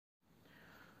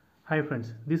Hi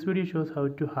friends, this video shows how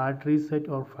to hard reset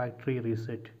or factory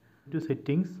reset. To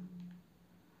settings,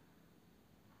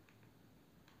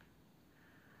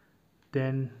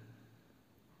 then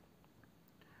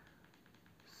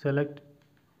select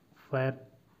Fire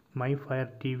My Fire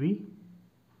TV,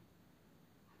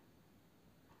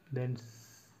 then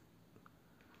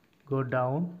go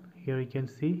down. Here you can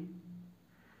see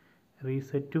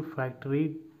reset to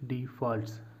factory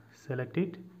defaults. Select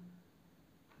it,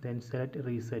 then select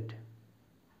reset.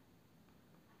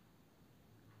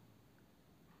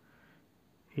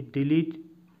 It delete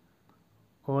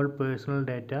all personal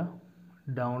data,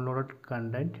 downloaded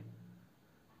content,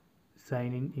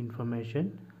 sign in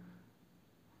information,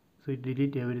 so it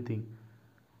delete everything.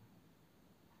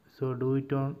 So do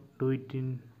it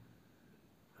in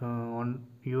on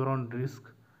your own risk.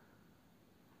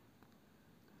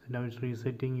 So now it's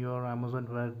resetting your Amazon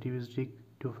Fire TV stick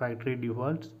to factory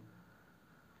defaults.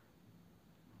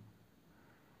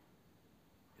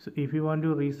 So if you want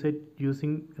to reset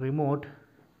using remote,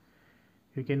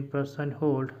 you can press and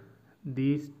hold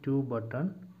these two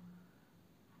buttons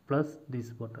plus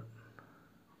this button,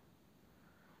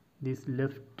 this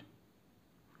left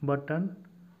button,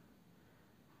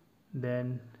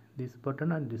 then this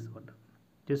button and this button.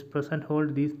 Just press and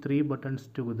hold these three buttons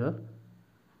together,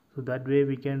 so that way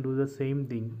we can do the same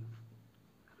thing,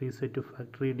 reset to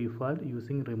factory default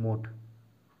using remote.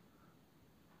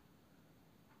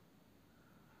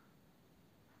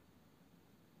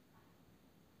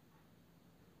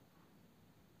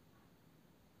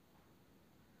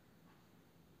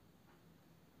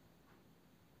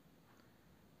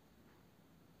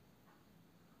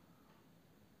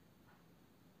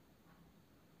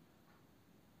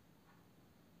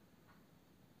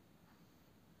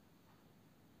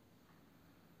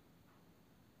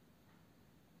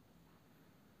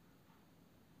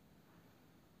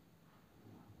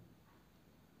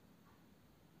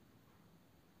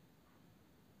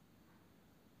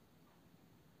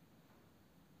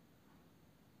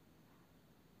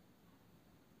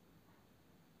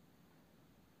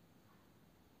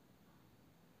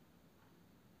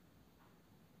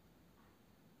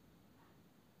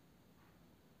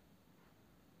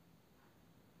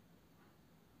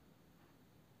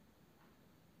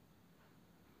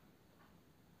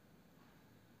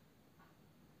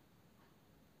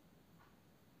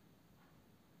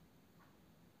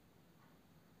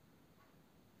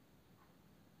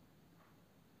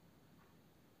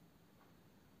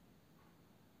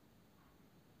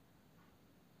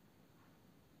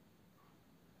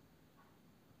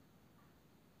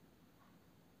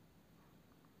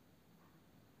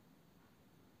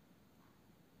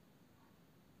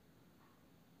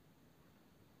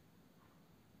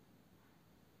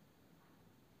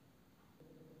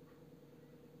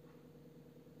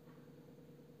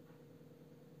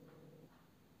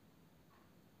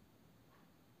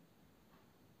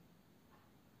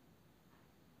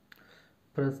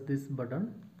 Press this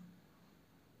button,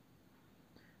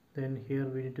 then here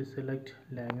we need to select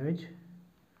language.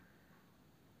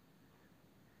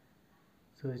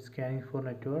 So it's scanning for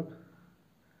network,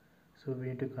 so we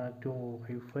need to connect to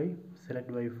Wi-Fi. Select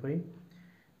Wi-Fi,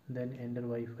 then enter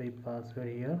Wi-Fi password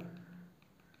here,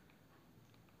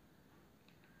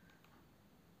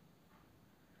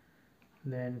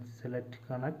 then select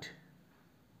connect.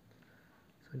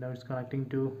 So now it's connecting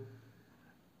to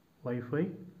Wi-Fi.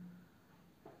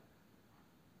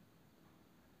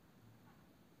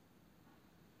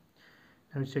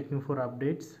 Now it's checking for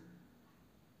updates.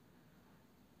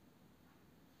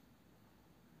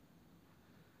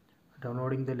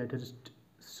 Downloading the latest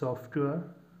software.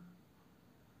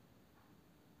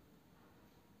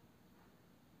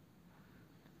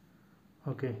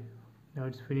 Okay, now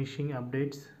it's finishing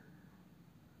updates.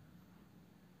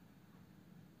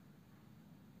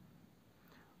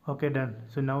 Okay, done.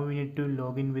 So now we need to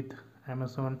log in with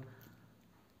Amazon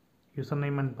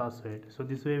username and password. So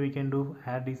this way we can do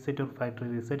hard reset or factory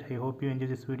reset. I hope you enjoy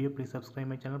this video. Please subscribe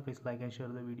my channel. Please like and share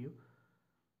the video.